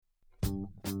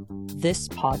This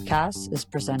podcast is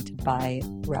presented by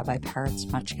Rabbi Peretz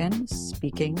Mochkin,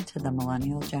 speaking to the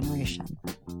millennial generation.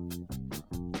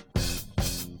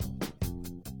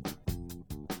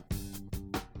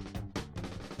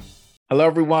 Hello,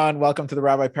 everyone. Welcome to the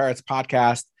Rabbi Peretz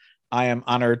podcast. I am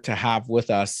honored to have with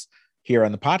us here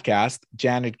on the podcast,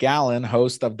 Janet Gallen,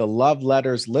 host of the Love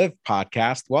Letters Live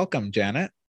podcast. Welcome, Janet.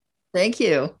 Thank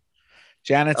you.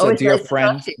 Janet's Always a dear nice to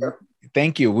friend. talk to you.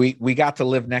 Thank you. We got to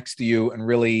live next to you and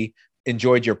really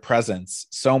enjoyed your presence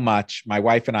so much. My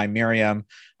wife and I, Miriam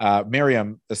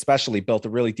especially, built a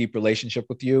really deep relationship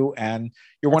with you. And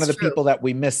you're one of the people that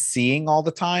we miss seeing all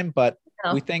the time, but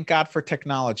we thank God for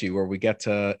technology where we get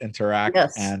to interact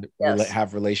and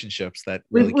have relationships that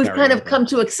really we've kind of come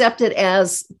to accept it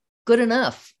as good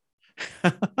enough.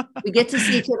 We get to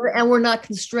see each other and we're not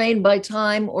constrained by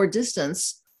time or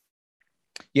distance.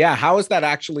 Yeah. How has that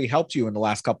actually helped you in the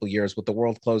last couple of years with the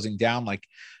world closing down? Like,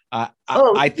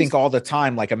 I think all the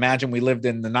time, like, imagine we lived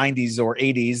in the 90s or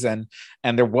 80s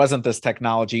and there wasn't this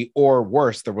technology, or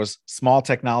worse, there was small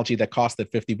technology that costed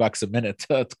 $50 a minute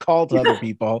to call to other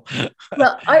people.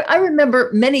 Well, I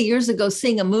remember many years ago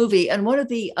seeing a movie, and one of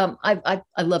the, I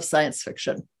love science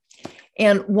fiction.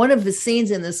 And one of the scenes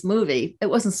in this movie, it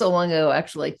wasn't so long ago,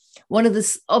 actually,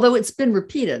 although it's been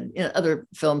repeated in other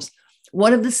films,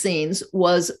 one of the scenes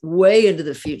was way into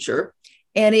the future.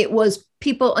 And it was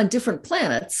people on different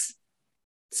planets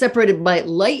separated by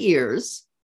light years.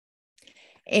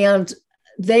 And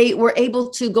they were able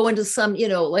to go into some,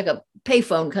 like a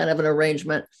payphone kind of an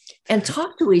arrangement and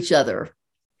talk to each other.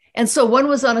 And so one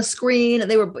was on a screen and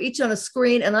they were each on a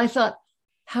screen. And I thought,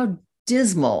 how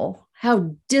dismal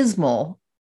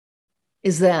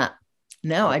is that?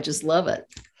 Now I just love it.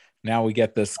 Now we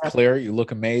get this clear. You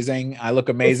look amazing. I look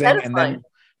amazing. And then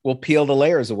we'll peel the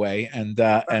layers away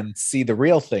and see the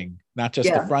real thing, not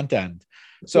just the front end.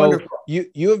 So wonderful.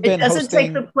 You have been. It doesn't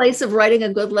take the place of writing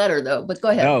a good letter, though. But go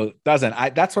ahead. No, it doesn't.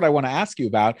 That's what I want to ask you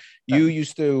about. You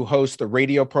used to host a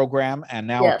radio program and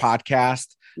now a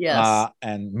podcast. Yes.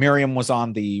 And Miriam was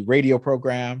on the radio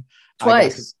program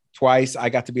twice. I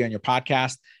got to be on your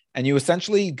podcast, and you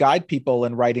essentially guide people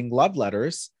in writing love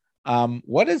letters.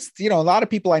 What is, a lot of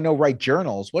people I know write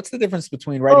journals. What's the difference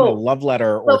between writing a love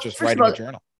letter or just writing a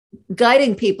journal?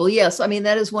 Guiding people. Yes. I mean,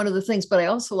 that is one of the things, but I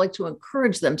also like to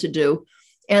encourage them to do.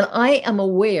 And I am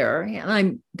aware, and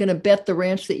I'm going to bet the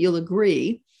ranch that you'll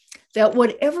agree, that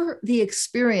whatever the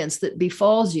experience that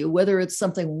befalls you, whether it's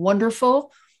something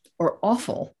wonderful or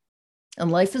awful,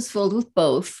 and life is filled with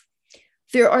both,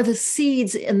 there are the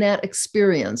seeds in that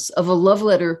experience of a love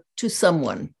letter to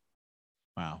someone.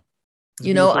 Wow.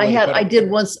 I did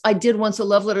once a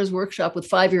love letters workshop with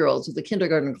 5-year-olds with a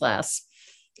kindergarten class,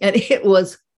 and it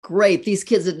was great. These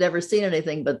kids had never seen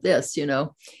anything but this,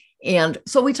 And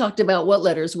so we talked about what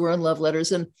letters were in love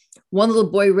letters. And one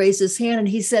little boy raised his hand and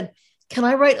he said, "Can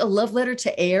I write a love letter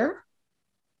to air?"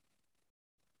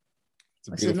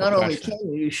 I said, "Not only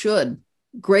can you should.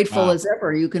 Grateful as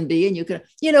ever you can be. And you can,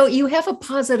 you have a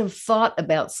positive thought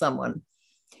about someone.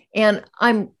 And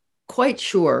I'm quite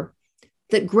sure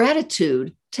that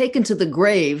gratitude taken to the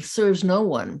grave serves no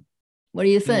one. What do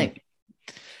you think?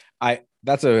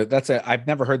 I've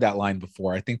never heard that line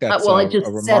before. I think that's I just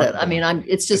said it. I mean,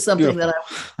 it's just something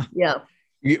beautiful.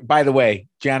 By the way,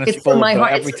 Janet's it's full my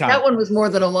heart. Every time. That one was more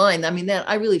than a line. I mean,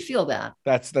 I really feel that.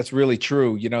 That's really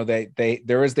true.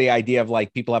 There is the idea of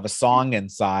like people have a song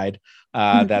inside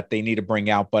that they need to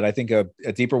bring out, but I think a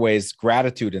deeper way is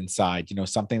gratitude inside.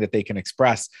 Something that they can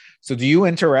express. So do you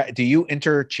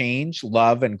interchange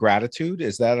love and gratitude?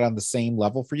 Is that on the same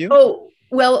level for you? Oh,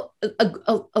 well,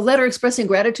 a letter expressing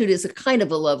gratitude is a kind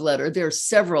of a love letter. There are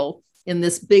several in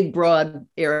this big, broad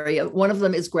area. One of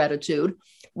them is gratitude.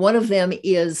 One of them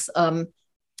is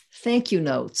thank you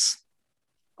notes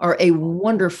are a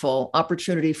wonderful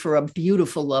opportunity for a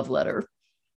beautiful love letter.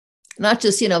 Not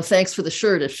just, thanks for the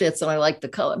shirt, it fits and I like the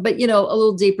color, but, a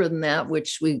little deeper than that,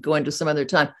 which we go into some other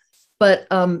time. But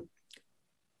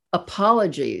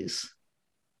apologies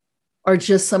are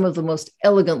just some of the most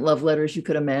elegant love letters you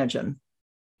could imagine.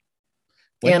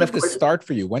 When did this start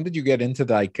for you? When did you get into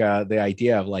the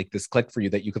idea of like this click for you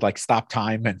that you could like stop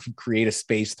time and create a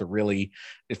space to really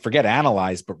forget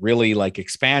analyze, but really like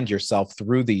expand yourself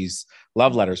through these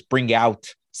love letters, bring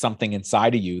out something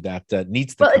inside of you that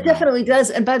needs to. Well, it definitely does.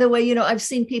 And by the way, I've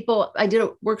seen people. I did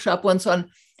a workshop once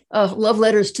on love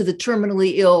letters to the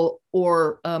terminally ill,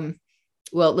 or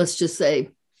let's just say,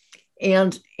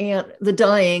 and the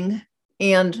dying,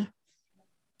 and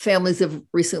families of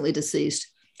recently deceased,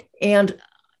 and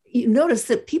you notice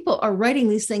that people are writing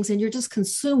these things and you're just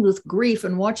consumed with grief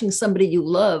and watching somebody you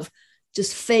love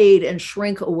just fade and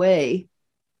shrink away.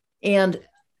 And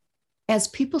as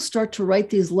people start to write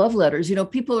these love letters,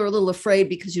 people are a little afraid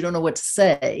because you don't know what to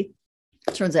say.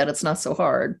 It turns out it's not so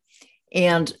hard.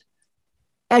 And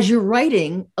as you're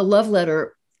writing a love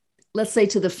letter, let's say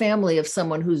to the family of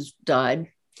someone who's died,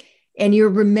 and you're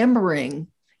remembering,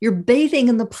 you're bathing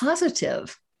in the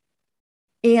positive,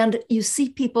 and you see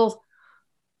people,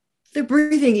 their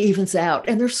breathing evens out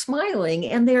and they're smiling,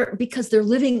 and because they're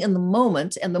living in the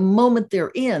moment, and the moment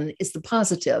they're in is the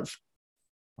positive.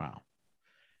 Wow.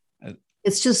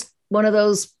 It's just one of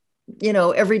those,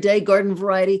 everyday garden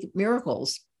variety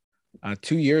miracles.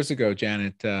 2 years ago,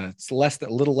 Janet, it's a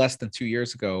little less than 2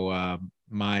 years ago,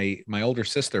 my older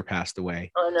sister passed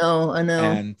away. I know.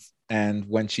 And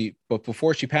but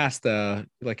before she passed,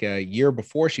 like a year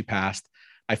before she passed,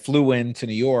 I flew into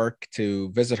New York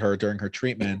to visit her during her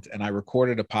treatment, and I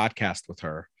recorded a podcast with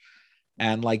her.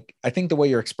 And I think the way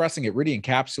you're expressing it really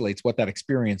encapsulates what that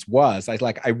experience was.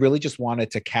 I really just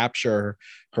wanted to capture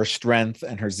her strength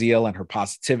and her zeal and her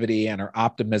positivity and her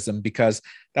optimism, because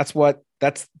that's what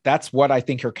I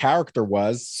think her character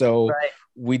was. So right.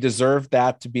 We deserve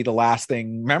that to be the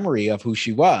lasting memory of who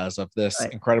she was, of this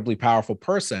right. incredibly powerful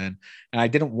person. And I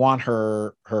didn't want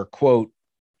her quote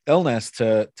illness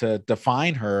to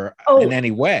define her in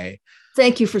any way.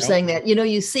 Thank you for saying that.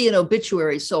 You see an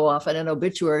obituary so often, and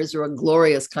obituaries are a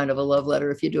glorious kind of a love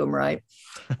letter if you do them right.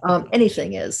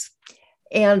 Anything is.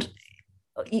 And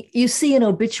you see an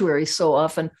obituary so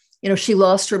often, she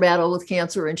lost her battle with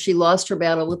cancer, and she lost her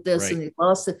battle with this, right. and he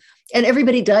lost it. And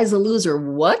everybody dies a loser.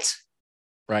 What?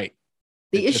 Right.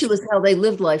 The issue is how they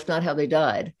lived life, not how they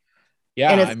died.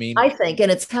 Yeah, and I think,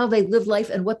 and it's how they lived life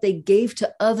and what they gave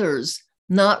to others,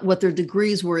 not what their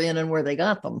degrees were in and where they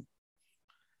got them.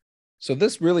 So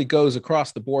this really goes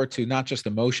across the board to not just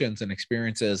emotions and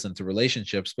experiences and to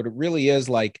relationships, but it really is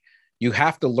you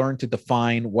have to learn to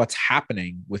define what's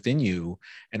happening within you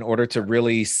in order to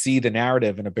really see the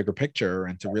narrative in a bigger picture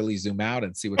and to really zoom out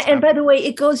and see what's happening. By the way,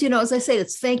 it goes, as I say,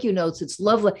 it's thank you notes, it's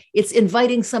love, it's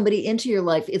inviting somebody into your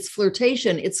life, it's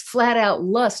flirtation, it's flat out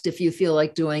lust if you feel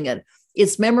like doing it,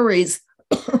 it's memories.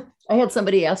 I had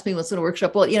somebody ask me once in a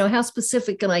workshop, well, how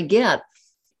specific can I get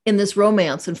in this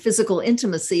romance and physical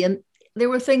intimacy? And there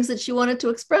were things that she wanted to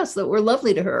express that were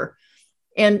lovely to her.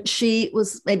 And she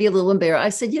was maybe a little embarrassed. I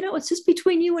said, it's just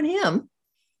between you and him.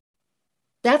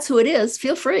 That's who it is.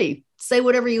 Feel free. Say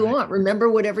whatever you want. Remember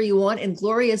whatever you want in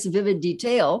glorious, vivid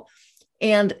detail.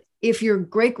 And if your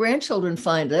great-grandchildren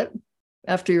find it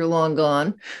after you're long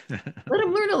gone, let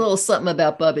them learn a little something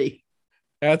about Bubby.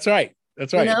 That's right.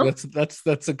 That's right.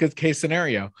 That's a good case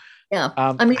scenario. Yeah.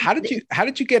 How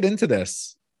did you get into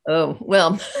this? Oh,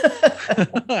 well,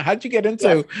 how did you get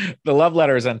into the love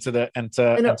letters and to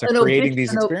creating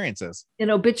these experiences?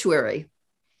 An obituary.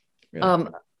 Really?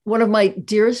 One of my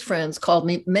dearest friends called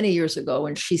me many years ago,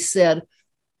 and she said,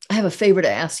 I have a favor to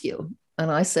ask you.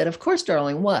 And I said, of course,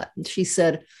 darling, what? And she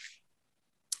said,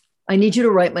 I need you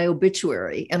to write my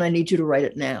obituary, and I need you to write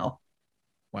it now.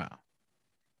 Wow.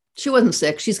 She wasn't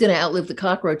sick. She's going to outlive the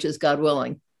cockroaches, God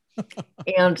willing.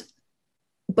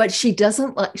 But she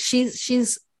doesn't like,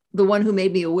 she's the one who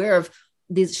made me aware of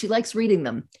these. She likes reading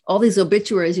them. All these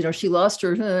obituaries, she lost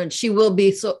her, and she will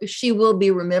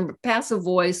be remembered. Passive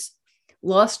voice,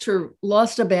 lost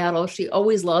a battle. She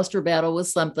always lost her battle with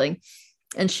something.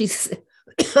 And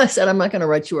I said, I'm not going to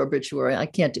write your obituary. I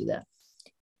can't do that.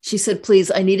 She said,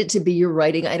 please, I need it to be your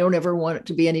writing. I don't ever want it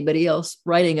to be anybody else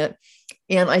writing it.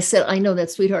 And I said, I know that,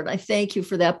 sweetheart. I thank you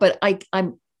for that. But I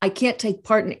can't take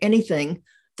part in anything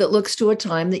that looks to a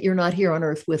time that you're not here on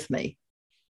earth with me.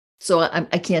 So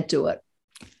I can't do it.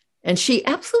 And she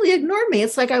absolutely ignored me.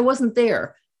 It's like I wasn't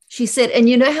there. She said, and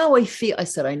you know how I feel? I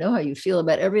said, I know how you feel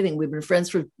about everything. We've been friends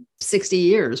for 60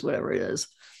 years, whatever it is.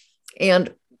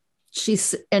 And she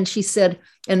said,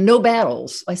 and no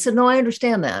battles. I said, no, I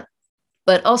understand that,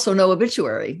 but also no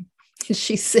obituary.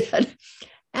 She said,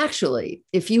 actually,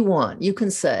 if you want, you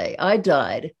can say, I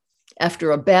died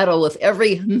after a battle with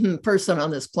every person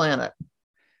on this planet.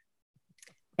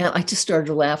 And I just started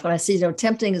to laugh. And I said,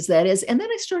 tempting as that is. And then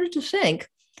I started to think,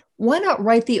 why not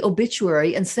write the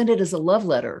obituary and send it as a love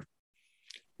letter?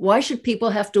 Why should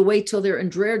people have to wait till they're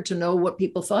endeared to know what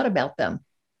people thought about them?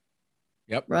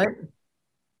 Yep. Right.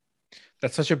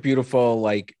 That's such a beautiful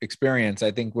experience.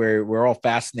 I think we're all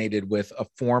fascinated with a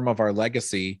form of our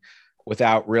legacy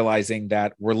without realizing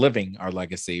that we're living our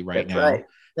legacy right now. Right.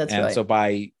 That's and right.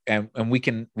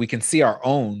 So we can see our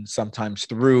own sometimes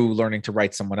through learning to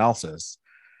write someone else's.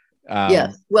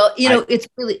 Yes. Well,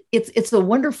 it's a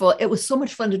wonderful, it was so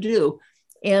much fun to do.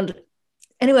 And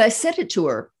anyway, I sent it to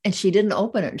her and she didn't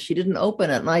open it.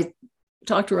 And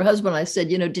talked to her husband. I said,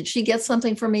 did she get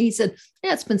something from me? He said,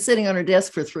 yeah, it's been sitting on her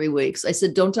desk for 3 weeks. I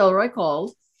said, don't tell her I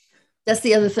called. That's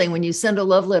the other thing. When you send a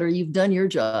love letter, you've done your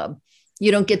job.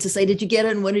 You don't get to say, did you get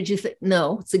it? And when did you think?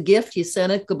 No, it's a gift. You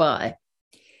sent it. Goodbye.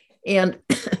 And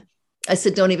I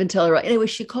said, don't even tell her. Anyway,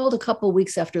 she called a couple of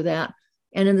weeks after that.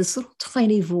 And in this little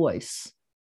tiny voice,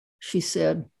 she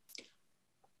said,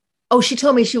 oh, she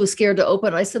told me she was scared to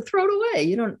open. I said, throw it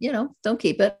away. Don't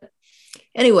keep it.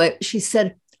 Anyway, she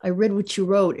said, I read what you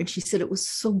wrote. And she said, it was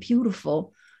so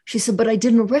beautiful. She said, but I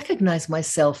didn't recognize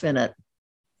myself in it.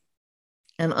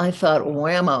 And I thought,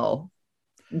 whammo,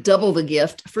 double the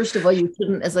gift. First of all, you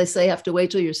shouldn't, as I say, have to wait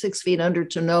till you're 6 feet under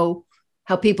to know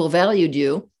how people valued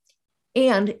you.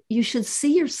 And you should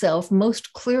see yourself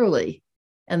most clearly.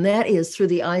 And that is through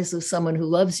the eyes of someone who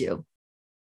loves you.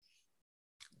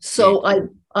 So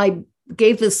I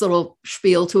gave this little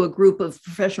spiel to a group of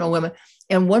professional women.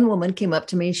 And one woman came up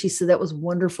to me and she said, that was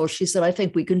wonderful. She said, I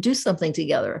think we can do something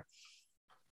together.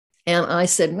 And I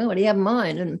said, well, what do you have in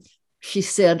mind? And she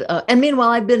said, and meanwhile,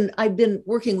 I've been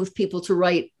working with people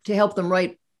to help them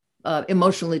write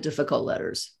emotionally difficult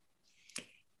letters.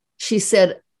 She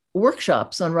said,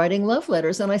 workshops on writing love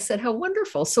letters. And I said, how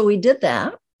wonderful. So we did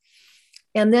that.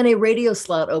 And then a radio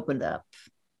slot opened up.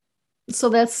 So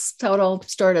that's how it all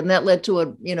started. And that led to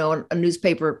a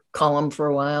newspaper column for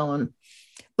a while.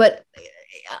 But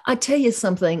I tell you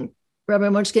something, Rabbi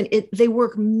Munchkin, they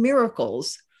work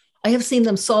miracles. I have seen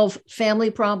them solve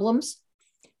family problems,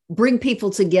 bring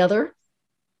people together,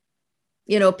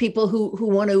 people who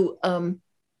want to,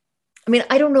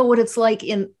 I don't know what it's like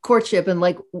in courtship and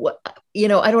I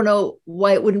don't know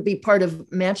why it wouldn't be part of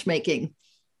matchmaking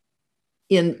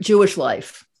in Jewish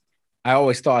life. I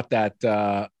always thought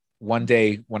that one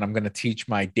day when I'm going to teach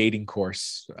my dating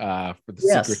course for the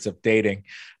secrets of dating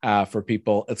for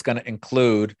people, it's going to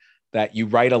include that you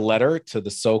write a letter to the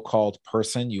so-called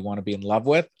person you want to be in love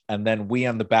with. And then we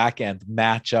on the back end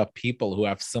match up people who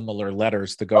have similar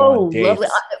letters to go on dates. Lovely.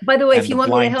 By the way, if you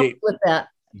want me to help with that.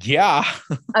 Yeah.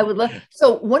 I would love.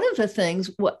 So one of the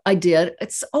things what I did,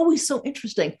 it's always so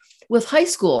interesting with high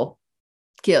school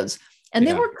kids. And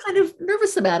they were kind of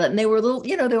nervous about it. And they were a little,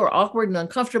 they were awkward and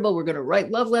uncomfortable. We're going to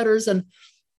write love letters. And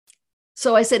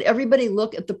so I said, everybody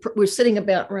look at we're sitting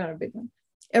around a big one.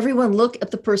 Everyone look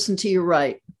at the person to your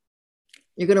right.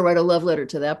 You're going to write a love letter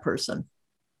to that person.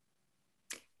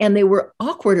 And they were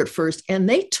awkward at first. And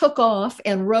they took off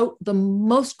and wrote the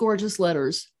most gorgeous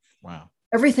letters. Wow.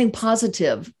 Everything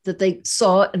positive that they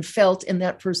saw and felt in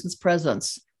that person's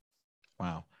presence.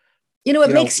 Wow.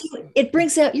 It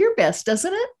brings out your best,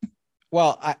 doesn't it?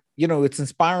 Well, it's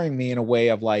inspiring me in a way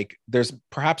of like, there's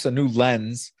perhaps a new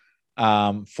lens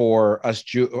for us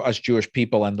Jewish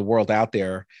people and the world out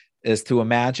there is to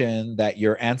imagine that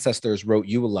your ancestors wrote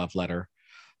you a love letter.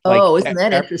 Isn't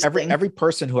that interesting? Every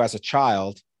person who has a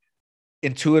child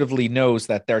intuitively knows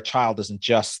that their child isn't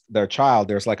just their child.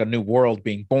 There's like a new world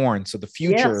being born. So the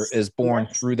future is born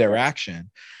through their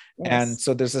action. Yes. And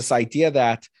so there's this idea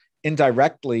that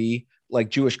indirectly, like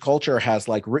Jewish culture has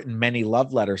like written many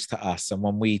love letters to us. And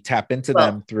when we tap into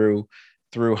them through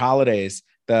holidays,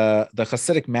 the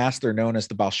Hasidic master known as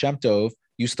the Baal Shem Tov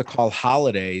used to call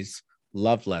holidays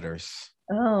love letters.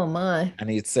 Oh my. And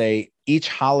he'd say each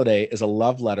holiday is a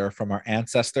love letter from our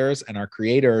ancestors and our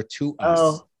creator to us.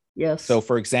 Oh, yes. So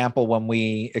for example, when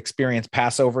we experience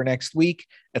Passover next week,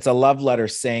 it's a love letter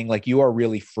saying like, you are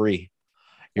really free.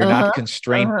 You're not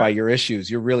constrained by your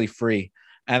issues. You're really free.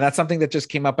 And that's something that just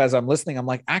came up as I'm listening. I'm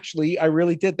like, actually, I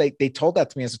really did. They told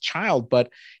that to me as a child, but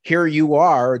here you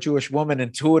are, a Jewish woman,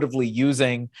 intuitively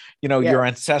using, your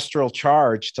ancestral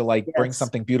charge to like bring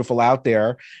something beautiful out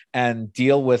there and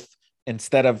deal with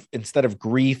instead of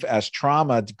grief as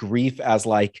trauma, grief as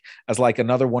like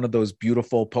another one of those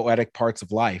beautiful poetic parts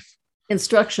of life.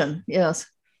 Instruction. Yes.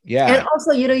 Yeah. And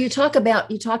also, you talk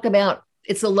about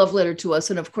it's a love letter to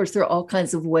us. And of course, there are all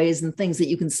kinds of ways and things that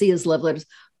you can see as love letters.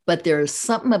 But there's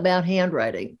something about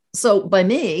handwriting. So by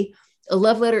me, a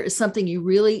love letter is something you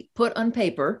really put on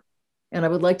paper. And I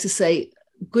would like to say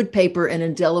good paper and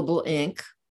indelible ink,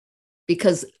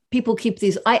 because people keep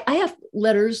these. I have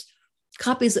letters,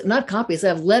 not copies. I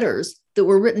have letters that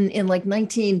were written in like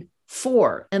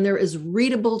 1904, and they're as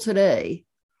readable today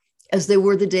as they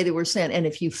were the day they were sent. And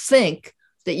if you think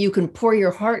that you can pour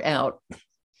your heart out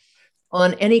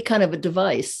on any kind of a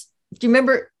device, do you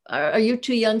remember? Are you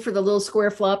too young for the little square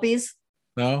floppies?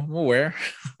 No, I'm aware.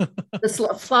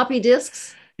 The floppy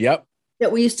disks? Yep.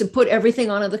 That we used to put everything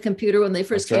onto the computer when they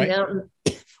first came out. And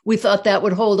we thought that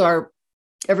would hold our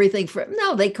everything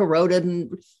no, they corroded,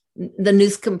 and the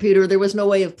news computer, there was no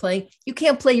way of playing. You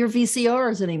can't play your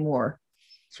VCRs anymore.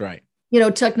 That's right.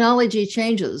 technology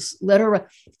changes.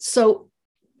 So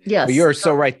yes, but you're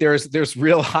so right. There's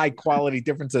real high quality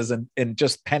differences in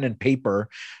just pen and paper.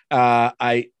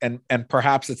 And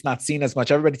perhaps it's not seen as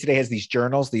much. Everybody today has these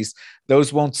journals.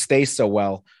 Those won't stay so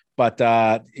well. But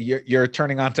you're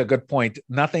turning on to a good point.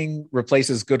 Nothing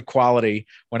replaces good quality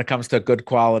when it comes to a good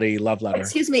quality love letter.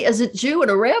 Excuse me, as a Jew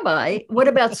and a rabbi, what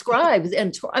about scribes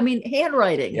and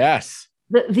handwriting? Yes.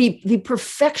 The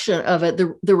perfection of it,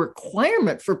 the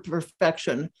requirement for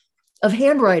perfection of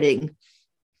handwriting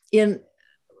in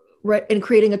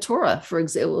creating a Torah, for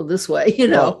example, this way,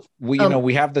 Well,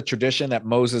 we have the tradition that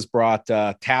Moses brought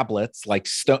tablets like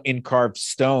carved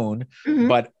stone,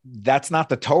 but that's not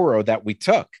the Torah that we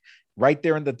took. Right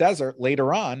there in the desert,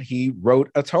 later on, he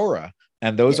wrote a Torah,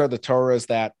 and those are the Torahs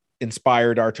that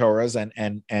inspired our Torahs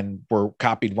and were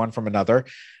copied one from another.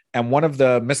 And one of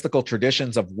the mystical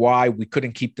traditions of why we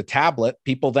couldn't keep the tablet,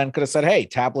 people then could have said, hey,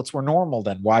 tablets were normal.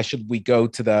 Then why should we go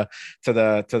to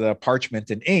the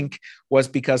parchment and ink? Was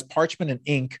because parchment and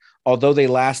ink, although they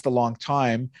last a long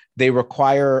time, they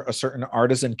require a certain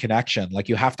artisan connection. Like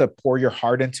you have to pour your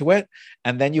heart into it,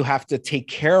 and then you have to take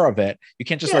care of it. You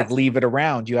can't just leave it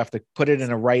around. You have to put it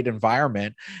in a right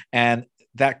environment. And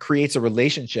that creates a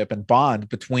relationship and bond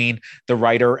between the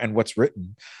writer and what's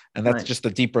written. And that's just a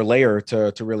deeper layer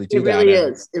to really do that.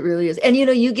 It really is. And,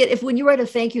 you get, when you write a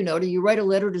thank you note or you write a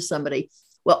letter to somebody,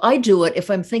 well, I do it.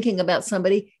 If I'm thinking about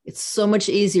somebody, it's so much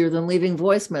easier than leaving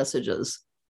voice messages.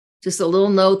 Just a little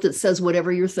note that says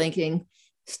whatever you're thinking,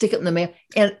 stick it in the mail.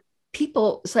 And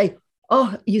people say,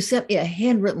 oh, you sent me a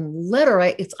handwritten letter.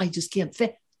 I just can't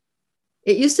fit.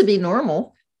 It used to be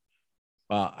normal.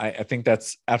 I think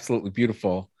that's absolutely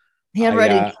beautiful.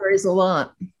 Handwriting carries a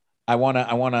lot. I want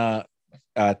to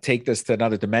take this to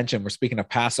another dimension. We're speaking of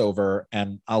Passover,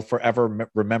 and I'll forever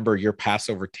remember your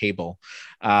Passover table.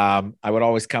 I would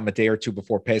always come a day or two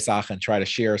before Pesach and try to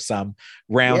share some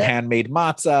round handmade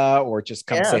matzah or just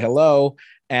come say hello.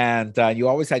 And you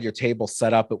always had your table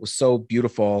set up. It was so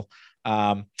beautiful.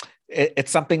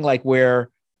 It's something like where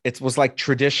it was like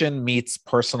tradition meets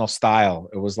personal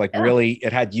style. It was like really,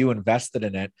 it had you invested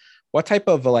in it. What type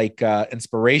of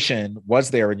inspiration was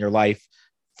there in your life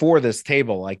for this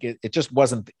table? Like it just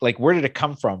wasn't like, where did it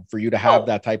come from for you to have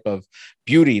that type of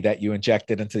beauty that you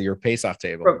injected into your Pesach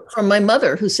table? From my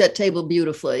mother, who set table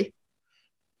beautifully.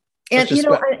 And,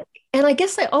 I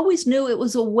guess I always knew it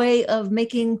was a way of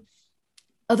making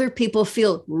other people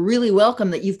feel really welcome,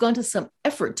 that you've gone to some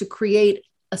effort to create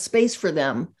a space for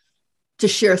them to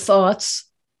share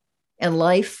thoughts and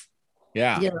life.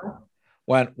 Yeah.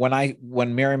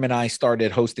 When Miriam and I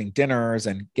started hosting dinners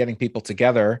and getting people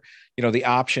together, the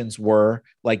options were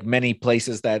like many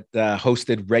places that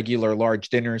hosted regular large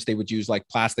dinners. They would use like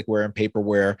plasticware and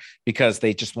paperware because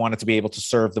they just wanted to be able to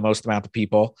serve the most amount of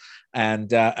people.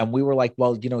 And we were like,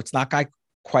 well, it's not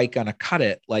quite going to cut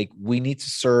it. Like we need to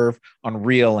serve on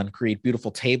real and create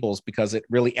beautiful tables because it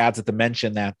really adds a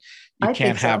dimension that you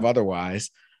can't have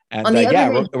otherwise. And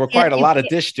it required a lot of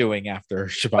dish doing after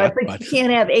Shabbat. But you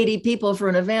can't have 80 people for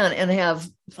an event and have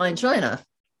fine china.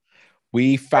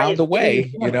 We found a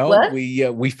way,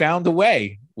 we found a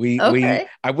way.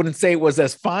 I wouldn't say it was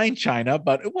as fine china,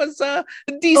 but it was a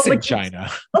decent china.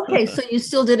 Okay. So you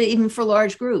still did it even for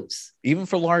large groups? Even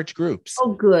for large groups.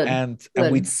 Oh, good. And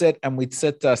we'd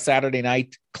sit Saturday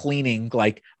night cleaning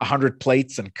like 100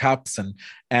 plates and cups and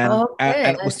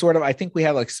it was sort of, I think we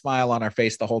had like smile on our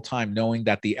face the whole time, knowing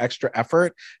that the extra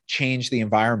effort changed the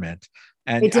environment.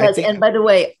 And it does. And by the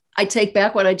way, I take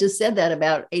back what I just said, that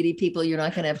about 80 people, you're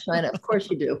not going to have china. Of course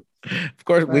you do. Of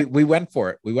course, right. we went for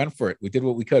it. We did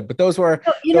what we could. But those were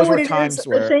times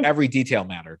where every detail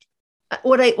mattered.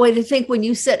 What I think when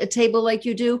you set a table like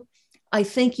you do, I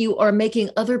think you are making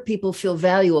other people feel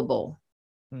valuable.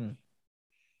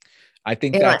 I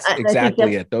think that's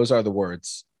exactly it. Those are the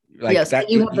words. Like yes, that,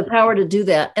 you have the power to do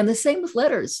that. And the same with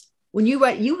letters. When you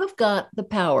write, you have got the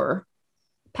power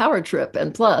trip,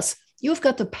 and plus, you've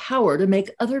got the power to make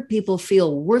other people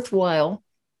feel worthwhile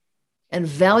and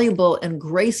valuable and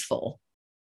graceful.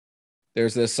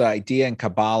 There's this idea in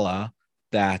Kabbalah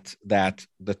that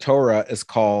the Torah is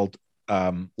called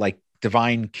like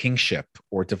divine kingship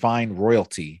or divine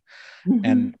royalty. Mm-hmm.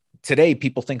 And today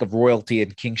people think of royalty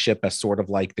and kingship as sort of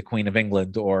like the Queen of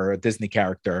England or a Disney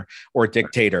character or a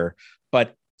dictator.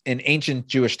 But in ancient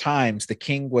Jewish times, the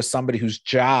king was somebody whose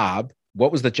job,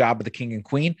 what was the job of the king and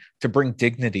queen? To bring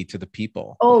dignity to the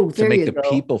people. To make the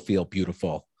people feel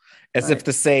beautiful. As if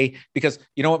to say, because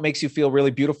you know what makes you feel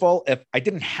really beautiful? If I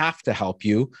didn't have to help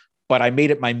you, but I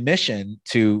made it my mission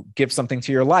to give something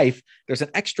to your life, there's an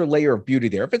extra layer of beauty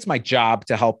there. If it's my job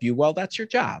to help you, well, that's your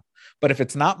job. But if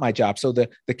it's not my job, so the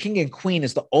king and queen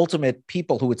is the ultimate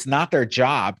people who it's not their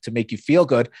job to make you feel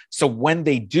good. So when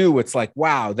they do, it's like,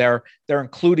 wow, they're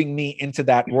including me into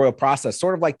that royal process.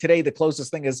 Sort of like today, the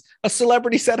closest thing is a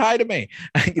celebrity said hi to me.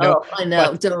 I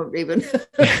know. Don't even.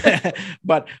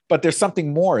 but there's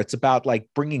something more. It's about like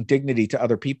bringing dignity to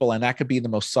other people, and that could be in the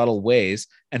most subtle ways.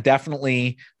 And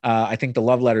definitely, I think the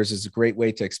love letters is a great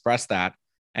way to express that.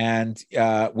 And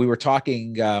we were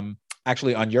talking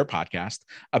actually on your podcast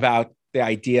about the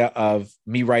idea of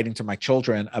me writing to my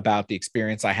children about the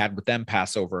experience I had with them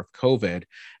Passover of COVID.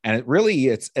 And it really,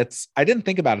 it's, I didn't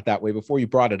think about it that way before you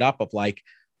brought it up, of like,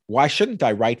 why shouldn't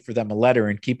I write for them a letter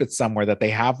and keep it somewhere that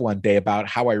they have one day about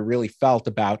how I really felt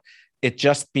about it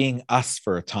just being us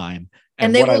for a time.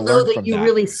 And they will know that you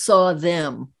really saw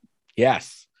them.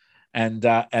 Yes. And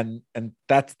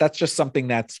that's just something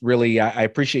that's really, I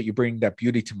appreciate you bringing that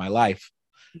beauty to my life.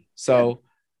 So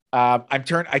I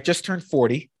just turned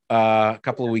 40 a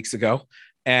couple of weeks ago,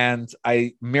 and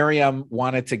Miriam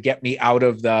wanted to get me out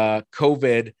of the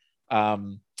COVID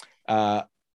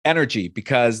energy,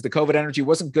 because the COVID energy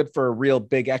wasn't good for a real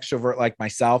big extrovert like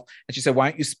myself. And she said, why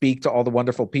don't you speak to all the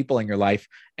wonderful people in your life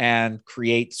and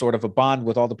create sort of a bond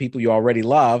with all the people you already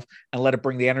love and let it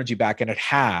bring the energy back. And it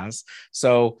has.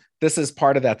 So this is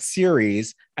part of that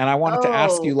series. And I wanted to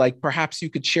ask you, like, perhaps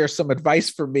you could share some advice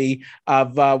for me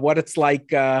of what it's like.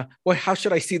 How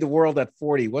should I see the world at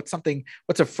 40? What's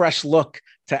a fresh look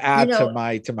to add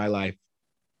to my life?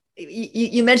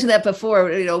 You mentioned that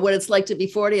before, what it's like to be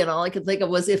 40, and all I could think of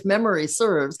was if memory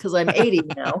serves, because I'm 80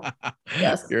 now.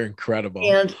 Yes. You're incredible.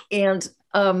 And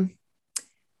I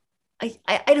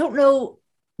don't know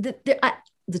that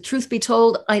the truth be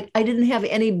told, I didn't have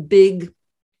any big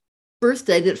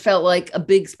birthday that felt like a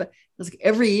big, it was like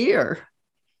every year.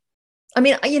 I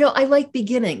mean, I like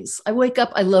beginnings. I wake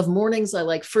up, I love mornings. I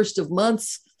like first of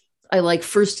months. I like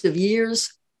first of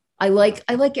years. I like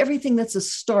everything that's a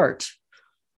start.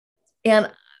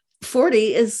 And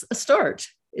 40 is a start.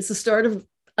 It's the start of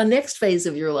a next phase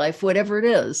of your life, whatever it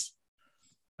is.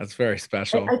 That's very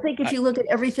special. I think if you look at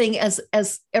everything as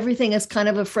everything as kind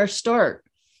of a fresh start,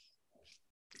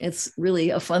 it's really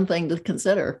a fun thing to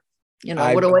consider.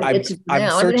 What do I get to do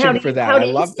now? I'm searching for that. I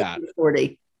love that.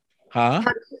 40. Huh?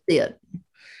 How do you see it?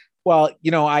 Well,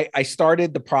 I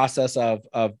started the process of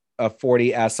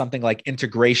 40 as something like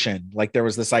integration. Like there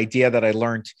was this idea that I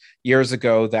learned years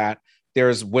ago that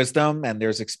there's wisdom and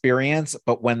there's experience,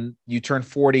 but when you turn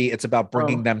 40, it's about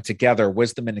bringing them together,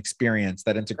 wisdom and experience,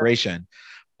 that integration.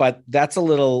 But that's a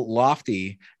little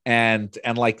lofty and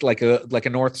like a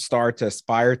North Star to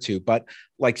aspire to, but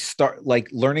like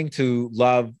learning to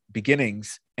love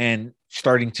beginnings and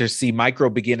starting to see micro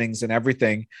beginnings and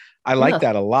everything. I like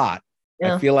that a lot.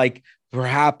 Yeah. I feel like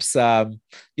perhaps,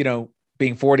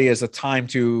 being 40 is a time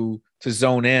to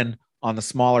zone in on the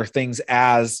smaller things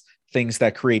as things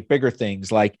that create bigger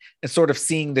things, like, and sort of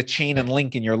seeing the chain and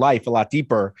link in your life a lot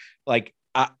deeper. Like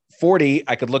 40,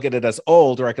 I could look at it as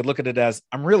old, or I could look at it as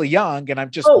I'm really young and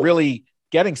I'm just really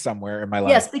getting somewhere in my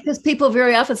life. Yes, because people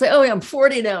very often say, oh, I'm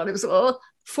 40 now. And it was,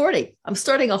 40. I'm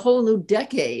starting a whole new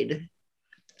decade.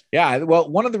 Yeah. Well,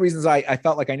 one of the reasons I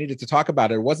felt like I needed to talk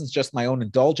about it wasn't just my own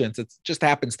indulgence. It just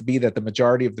happens to be that the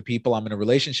majority of the people I'm in a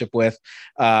relationship with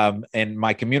in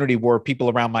my community were people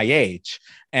around my age.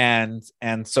 And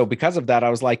so because of that, I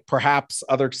was like, perhaps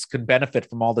others can benefit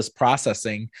from all this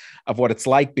processing of what it's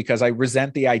like, because I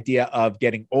resent the idea of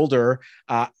getting older.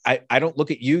 I don't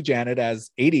look at you, Janet,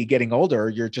 as 80 getting older.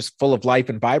 You're just full of life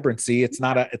and vibrancy. It's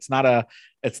not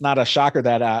a shocker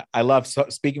that I love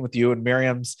speaking with you, and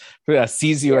Miriam's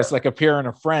sees you as like a peer and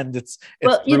a friend. It's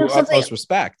through utmost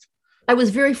respect. I was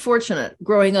very fortunate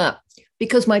growing up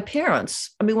because my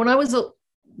parents, when I was a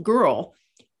girl,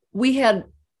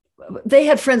 they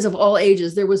had friends of all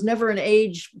ages. There was never an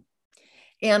age.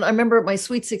 And I remember at my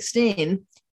Sweet 16,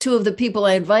 two of the people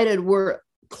I invited were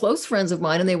close friends of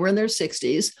mine, and they were in their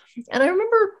 60s. And I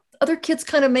remember other kids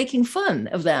kind of making fun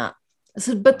of that. I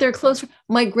said, but they're close.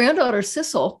 My granddaughter,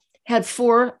 Sissel, had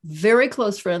 4 very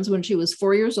close friends when she was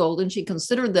 4 years old, and she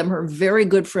considered them her very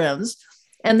good friends.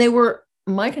 And they were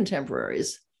my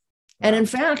contemporaries. Wow. And in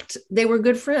fact, they were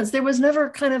good friends. There was never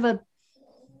kind of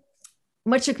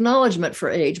much acknowledgement for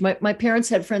age. My parents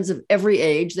had friends of every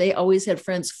age. They always had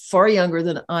friends far younger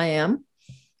than I am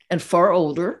and far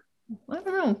older. I don't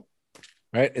know.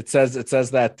 Right. It says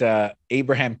that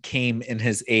Abraham came in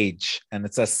his age, and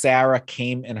it says Sarah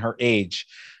came in her age.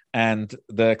 And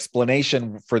the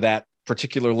explanation for that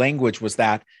particular language was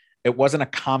that Abraham was 90 years old it wasn't a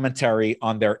commentary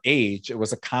on their age. It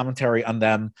was a commentary on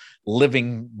them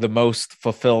living the most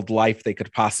fulfilled life they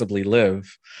could possibly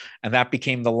live. And that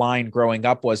became the line growing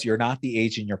up was, you're not the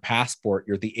age in your passport,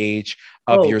 you're the age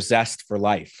of your zest for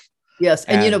life. Yes.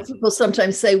 And people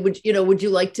sometimes say, would you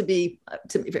like to be,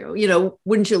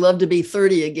 wouldn't you love to be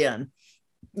 30 again?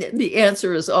 The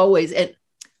answer is always, and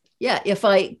yeah, if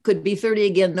I could be 30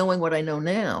 again, knowing what I know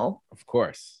now. Of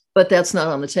course. But that's not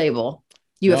on the table.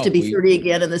 You have to be 30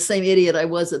 again, and the same idiot I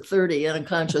was at 30 and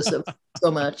unconscious of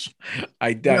so much.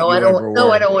 I doubt I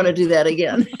don't want to do that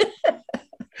again.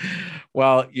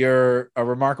 Well, you're a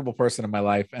remarkable person in my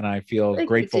life, and I feel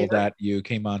grateful that you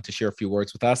came on to share a few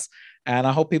words with us. And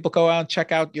I hope people go out and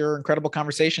check out your incredible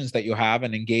conversations that you have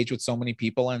and engage with so many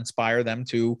people and inspire them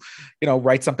to,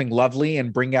 write something lovely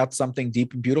and bring out something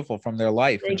deep and beautiful from their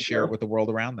life and share it with the world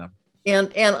around them.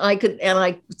 And I could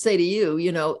say to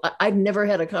you, I've never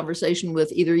had a conversation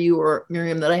with either you or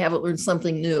Miriam that I haven't learned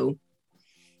something new.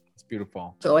 It's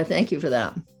beautiful. So I thank you for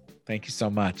that. Thank you so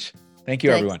much. Thank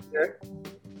you, everyone.